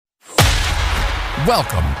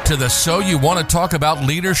Welcome to the So You Want to Talk About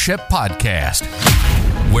Leadership podcast,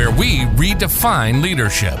 where we redefine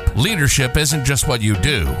leadership. Leadership isn't just what you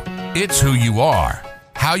do, it's who you are,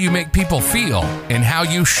 how you make people feel, and how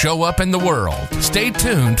you show up in the world. Stay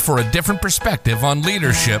tuned for a different perspective on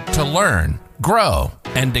leadership to learn, grow,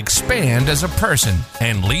 and expand as a person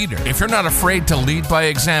and leader. If you're not afraid to lead by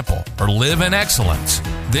example or live in excellence,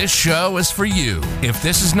 this show is for you. If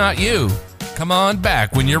this is not you, come on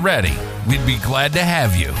back when you're ready. We'd be glad to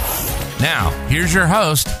have you. Now, here's your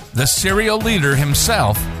host, the serial leader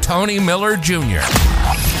himself, Tony Miller Jr.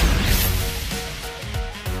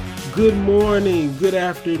 Good morning, good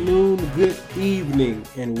afternoon, good evening,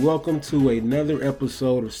 and welcome to another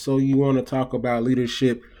episode of So You Want to Talk About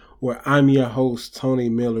Leadership, where I'm your host, Tony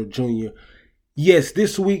Miller Jr. Yes,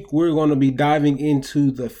 this week we're going to be diving into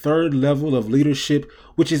the third level of leadership,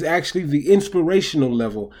 which is actually the inspirational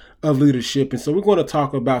level of leadership. And so we're going to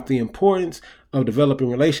talk about the importance of developing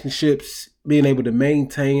relationships, being able to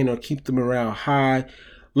maintain or keep the morale high,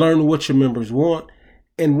 learn what your members want,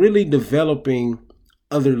 and really developing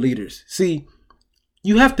other leaders. See,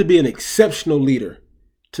 you have to be an exceptional leader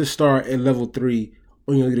to start at level 3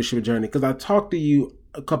 on your leadership journey. Because I talked to you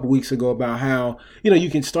a couple weeks ago about how, you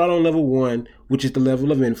can start on level 1, which is the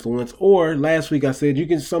level of influence, or last week I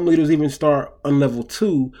said some leaders even start on level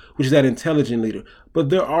 2, which is that intelligent leader. But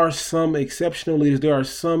there are some exceptional leaders. There are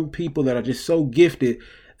some people that are just so gifted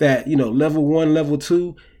that, level 1, level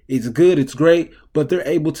 2, it's good, it's great, but they're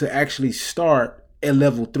able to actually start at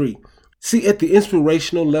level 3. See, at the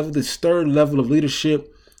inspirational level, this third level of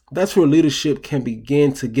leadership, that's where leadership can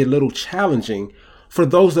begin to get a little challenging for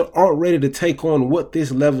those that aren't ready to take on what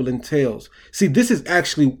this level entails. See, this is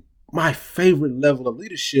actually my favorite level of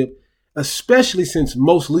leadership, especially since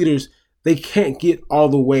most leaders, they can't get all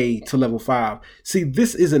the way to level 5. See,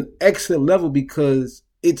 this is an excellent level because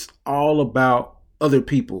it's all about other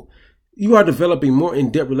people. You are developing more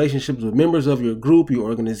in-depth relationships with members of your group, your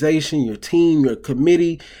organization, your team, your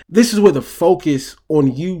committee. This is where the focus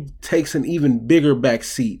on you takes an even bigger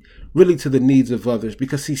backseat, really to the needs of others.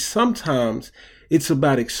 Because see, sometimes it's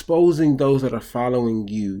about exposing those that are following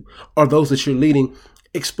you or those that you're leading,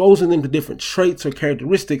 exposing them to different traits or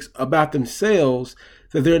characteristics about themselves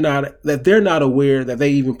that they're not aware that they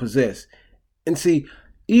even possess. And see,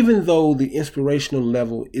 even though the inspirational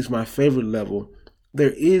level is my favorite level,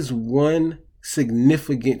 there is one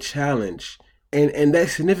significant challenge. And that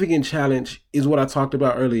significant challenge is what I talked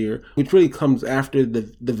about earlier, which really comes after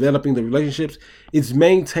developing the relationships. It's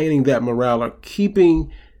maintaining that morale or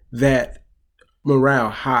keeping that morale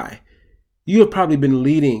high. You have probably been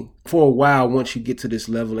leading for a while once you get to this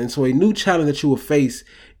level. And so a new challenge that you will face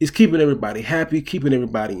is keeping everybody happy, keeping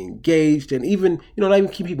everybody engaged, and even, not even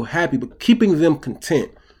keeping people happy, but keeping them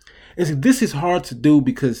content. And so this is hard to do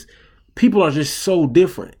because people are just so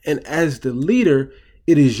different. And as the leader,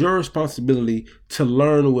 it is your responsibility to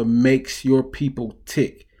learn what makes your people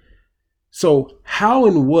tick. So how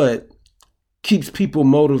and what keeps people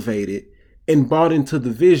motivated and bought into the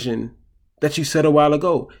vision that you said a while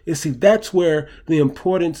ago? And see, that's where the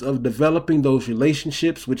importance of developing those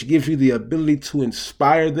relationships, which gives you the ability to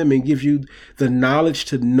inspire them and gives you the knowledge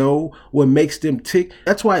to know what makes them tick.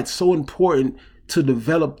 That's why it's so important to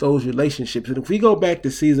develop those relationships. And if we go back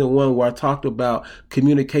to season 1, where I talked about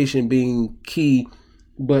communication being key,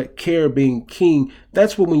 but care being king,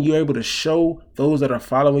 that's when you're able to show those that are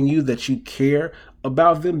following you that you care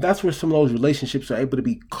about them. That's where some of those relationships are able to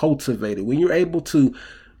be cultivated. When you're able to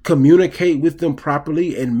communicate with them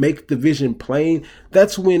properly and make the vision plain,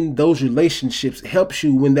 that's when those relationships helps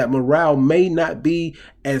you when that morale may not be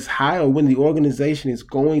as high, or when the organization is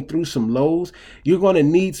going through some lows. You're going to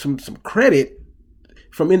need some credit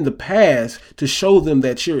from in the past to show them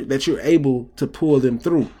that you're able to pull them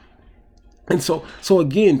through. And so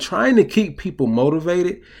again, trying to keep people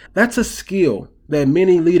motivated, that's a skill that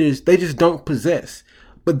many leaders, they just don't possess.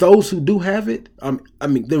 But those who do have it,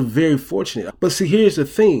 they're very fortunate. But see, here's the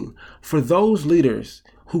thing. For those leaders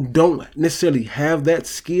who don't necessarily have that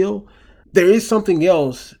skill, there is something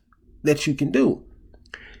else that you can do.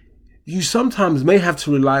 You sometimes may have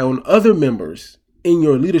to rely on other members in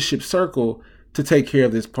your leadership circle to take care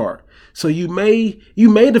of this part. So you may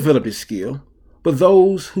develop this skill, but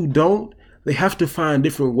those who don't, they have to find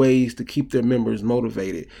different ways to keep their members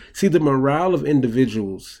motivated. See, the morale of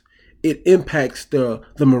individuals, it impacts the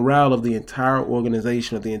morale of the entire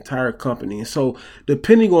organization, of the entire company. And so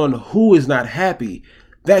depending on who is not happy,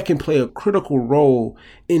 that can play a critical role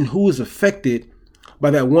in who is affected by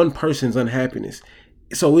that one person's unhappiness.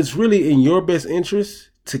 So it's really in your best interest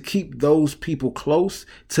to keep those people close,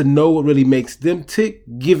 to know what really makes them tick,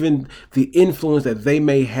 given the influence that they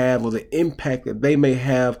may have or the impact that they may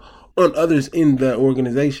have on others in the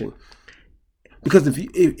organization. Because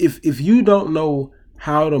if you don't know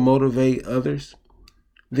how to motivate others,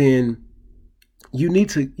 then you need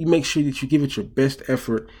to make sure that you give it your best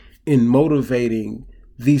effort in motivating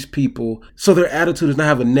these people so their attitude does not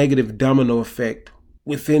have a negative domino effect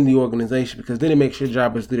within the organization, because then it makes your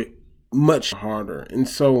job as leader much harder. And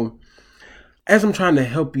so as I'm trying to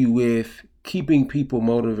help you with keeping people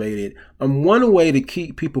motivated, one way to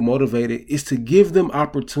keep people motivated is to give them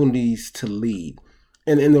opportunities to lead.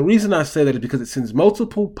 And the reason I say that is because it sends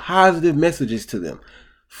multiple positive messages to them.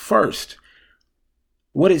 First,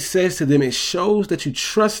 what it says to them, it shows that you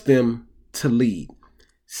trust them to lead.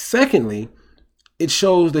 Secondly, it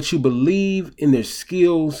shows that you believe in their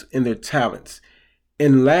skills and their talents.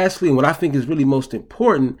 And lastly, and what I think is really most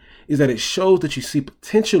important, is that it shows that you see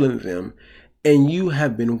potential in them and you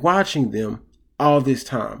have been watching them all this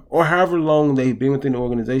time, or however long they've been within the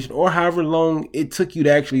organization, or however long it took you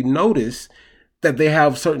to actually notice that they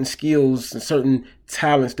have certain skills and certain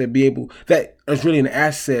talents that is really an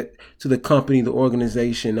asset to the company, the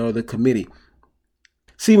organization, or the committee.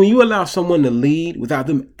 See, when you allow someone to lead without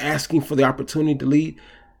them asking for the opportunity to lead,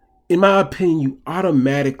 in my opinion, you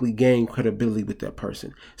automatically gain credibility with that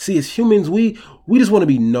person. See, as humans, we just want to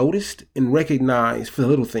be noticed and recognized for the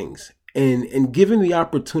little things. And given the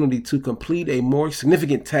opportunity to complete a more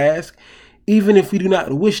significant task, even if we do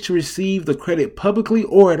not wish to receive the credit publicly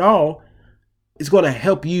or at all, it's going to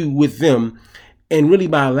help you with them. And really,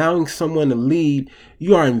 by allowing someone to lead,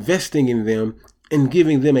 you are investing in them and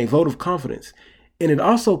giving them a vote of confidence. And it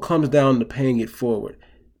also comes down to paying it forward.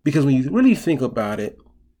 Because when you really think about it,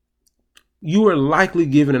 you are likely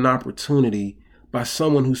given an opportunity by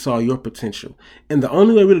someone who saw your potential. And the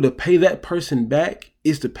only way really to pay that person back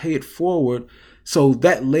is to pay it forward, so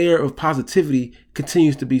that layer of positivity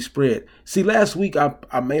continues to be spread. See, last week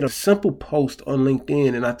I made a simple post on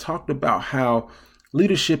LinkedIn and I talked about how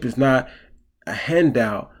leadership is not a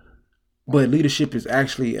handout, but leadership is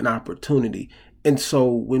actually an opportunity. And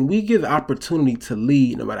so when we give the opportunity to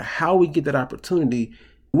lead, no matter how we get that opportunity,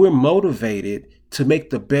 we're motivated to make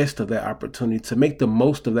the best of that opportunity, to make the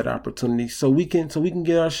most of that opportunity so we can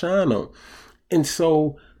get our shine on. And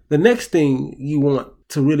so the next thing you want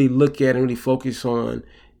to really look at and really focus on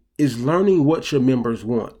is learning what your members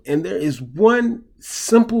want. And there is one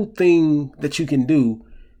simple thing that you can do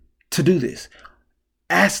to do this.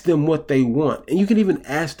 Ask them what they want. And you can even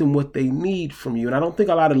ask them what they need from you. And I don't think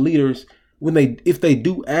a lot of leaders, if they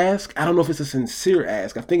do ask, I don't know if it's a sincere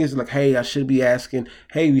ask. I think it's like, hey, I should be asking.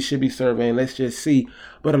 Hey, we should be surveying. Let's just see.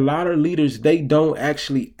 But a lot of leaders, they don't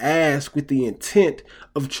actually ask with the intent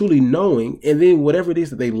of truly knowing. And then whatever it is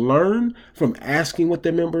that they learn from asking what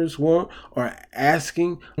their members want or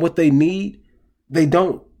asking what they need, they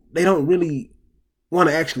don't really want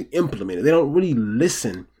to actually implement it. They don't really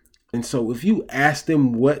listen. And so if you ask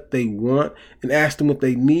them what they want and ask them what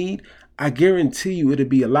they need, I guarantee you it'll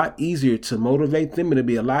be a lot easier to motivate them. It'll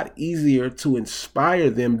be a lot easier to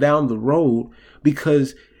inspire them down the road,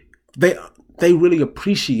 because they really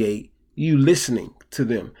appreciate you listening to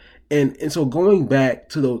them. And so going back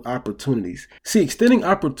to those opportunities, see, extending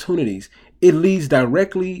opportunities, it leads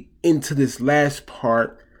directly into this last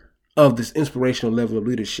part of this inspirational level of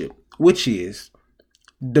leadership, which is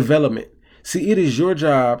development. See, it is your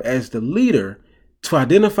job as the leader to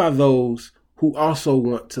identify those who also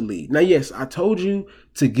want to lead. Now, yes, I told you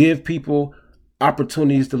to give people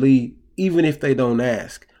opportunities to lead, even if they don't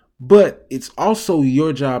ask. But it's also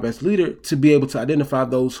your job as leader to be able to identify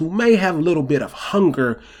those who may have a little bit of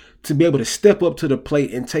hunger to be able to step up to the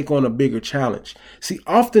plate and take on a bigger challenge. See,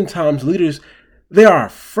 oftentimes leaders, they are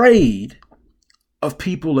afraid of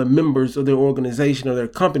people and members of their organization or their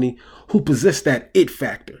company who possess that it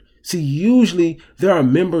factor. See, usually there are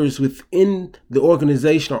members within the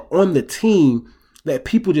organization or on the team that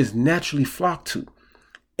people just naturally flock to.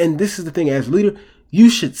 And this is the thing, as leader, you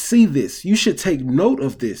should see this. You should take note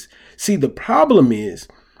of this. See, the problem is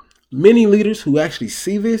many leaders who actually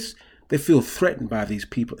see this, they feel threatened by these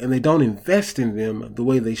people and they don't invest in them the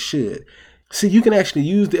way they should. See, you can actually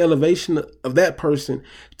use the elevation of that person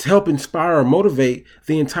to help inspire or motivate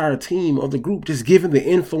the entire team or the group, just given the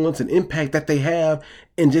influence and impact that they have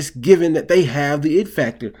and just given that they have the it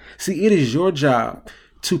factor. See, it is your job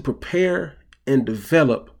to prepare and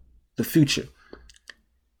develop the future.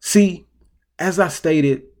 See, as I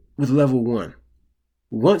stated with level 1,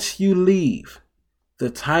 once you leave, the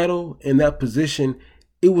title in that position,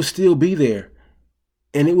 it will still be there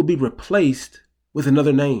and it will be replaced with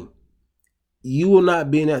another name. You will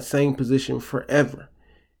not be in that same position forever.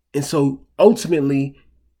 And so ultimately,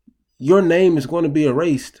 your name is going to be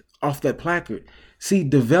erased off that placard. See,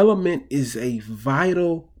 development is a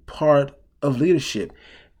vital part of leadership.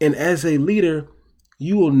 And as a leader,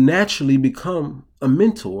 you will naturally become a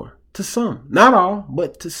mentor to some, not all,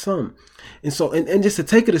 but to some. And so, and just to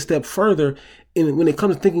take it a step further, when it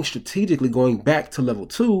comes to thinking strategically, going back to level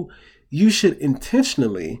 2, you should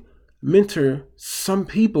intentionally mentor some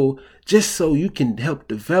people just so you can help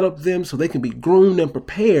develop them so they can be groomed and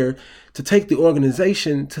prepared to take the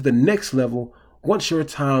organization to the next level once your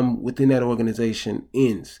time within that organization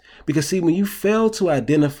ends. Because see, when you fail to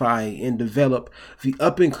identify and develop the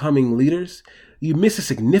up and coming leaders, you miss a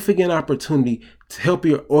significant opportunity to help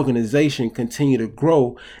your organization continue to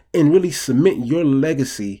grow and really cement your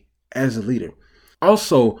legacy as a leader.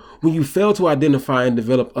 Also, when you fail to identify and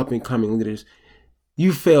develop up and coming leaders,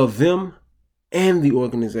 you fail them and the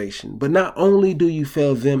organization. But not only do you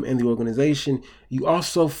fail them and the organization, you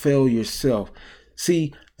also fail yourself.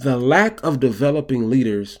 See, the lack of developing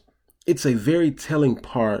leaders, it's a very telling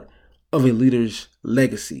part of a leader's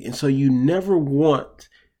legacy. And so you never want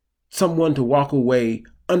someone to walk away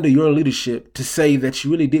under your leadership to say that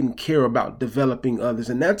you really didn't care about developing others.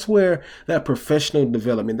 And that's where that professional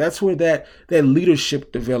development, that's where that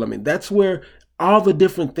leadership development, that's where all the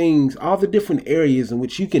different things, all the different areas in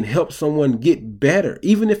which you can help someone get better,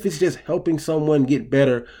 even if it's just helping someone get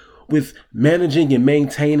better with managing and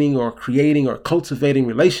maintaining or creating or cultivating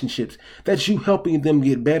relationships, that's you helping them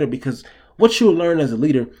get better. Because what you'll learn as a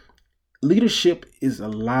leader, leadership is a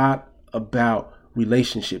lot about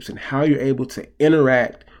relationships and how you're able to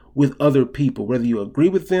interact with other people, whether you agree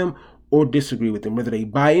with them or disagree with them, whether they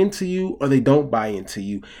buy into you or they don't buy into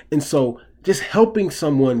you. And so just helping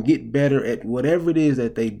someone get better at whatever it is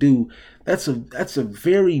that they do, that's a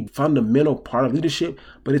very fundamental part of leadership,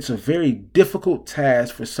 but it's a very difficult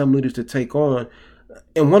task for some leaders to take on.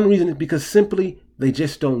 And one reason is because simply they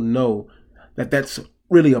just don't know that that's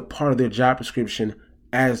really a part of their job description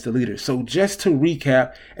as the leader. So just to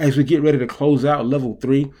recap, as we get ready to close out level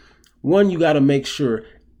 3, one, you got to make sure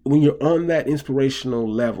when you're on that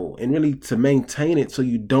inspirational level and really to maintain it so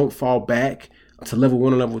you don't fall back to level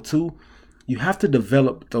 1 or level 2, you have to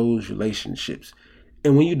develop those relationships.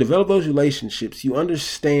 And when you develop those relationships, you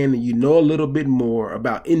understand and you know a little bit more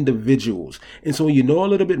about individuals. And so when you know a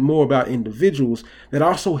little bit more about individuals, that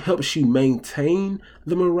also helps you maintain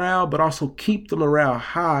the morale, but also keep the morale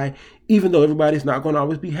high, even though everybody's not going to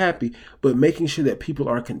always be happy, but making sure that people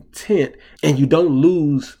are content and you don't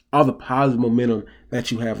lose all the positive momentum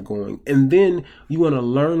that you have going. And then you want to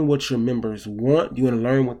learn what your members want. You want to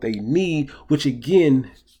learn what they need, which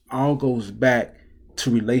again, all goes back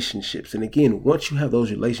to relationships. And again, once you have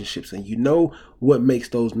those relationships and you know what makes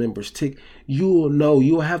those members tick,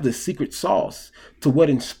 you'll have the secret sauce to what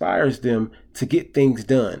inspires them to get things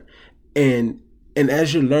done. And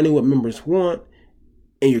as you're learning what members want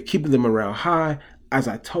and you're keeping them morale high, as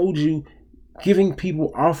I told you, offering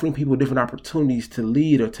people different opportunities to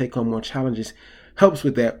lead or take on more challenges helps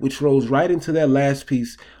with that, which rolls right into that last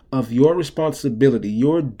piece of your responsibility,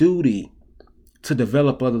 your duty to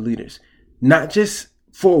develop other leaders, not just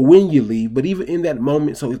for when you leave, but even in that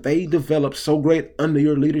moment. So if they develop so great under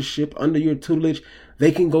your leadership, under your tutelage,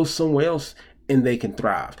 they can go somewhere else and they can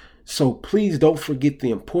thrive. So please don't forget the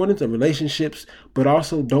importance of relationships, but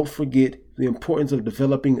also don't forget the importance of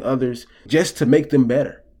developing others just to make them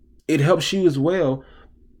better. It helps you as well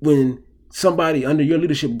when somebody under your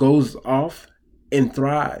leadership goes off and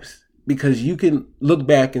thrives, because you can look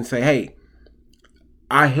back and say, hey,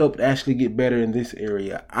 I helped Ashley get better in this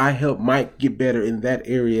area. I helped Mike get better in that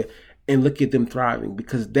area, and look at them thriving,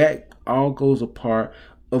 because that all goes a part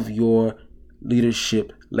of your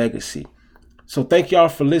leadership legacy. So thank y'all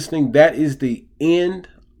for listening. That is the end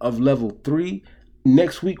of level 3.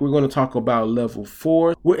 Next week, we're going to talk about level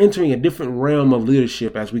 4. We're entering a different realm of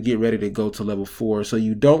leadership as we get ready to go to level 4. So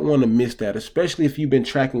you don't want to miss that, especially if you've been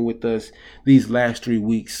tracking with us these last 3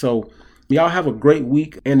 weeks. So y'all have a great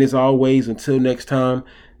week. And as always, until next time,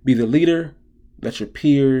 be the leader that your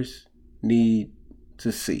peers need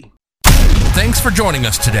to see. Thanks for joining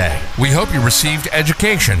us today. We hope you received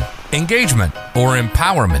education, engagement, or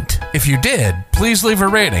empowerment. If you did, please leave a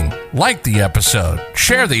rating, like the episode,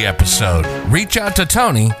 share the episode, reach out to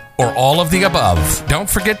Tony, or all of the above. Don't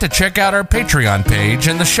forget to check out our Patreon page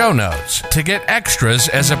in the show notes to get extras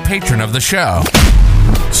as a patron of the show.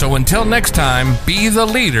 So until next time, be the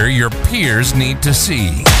leader your peers need to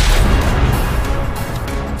see.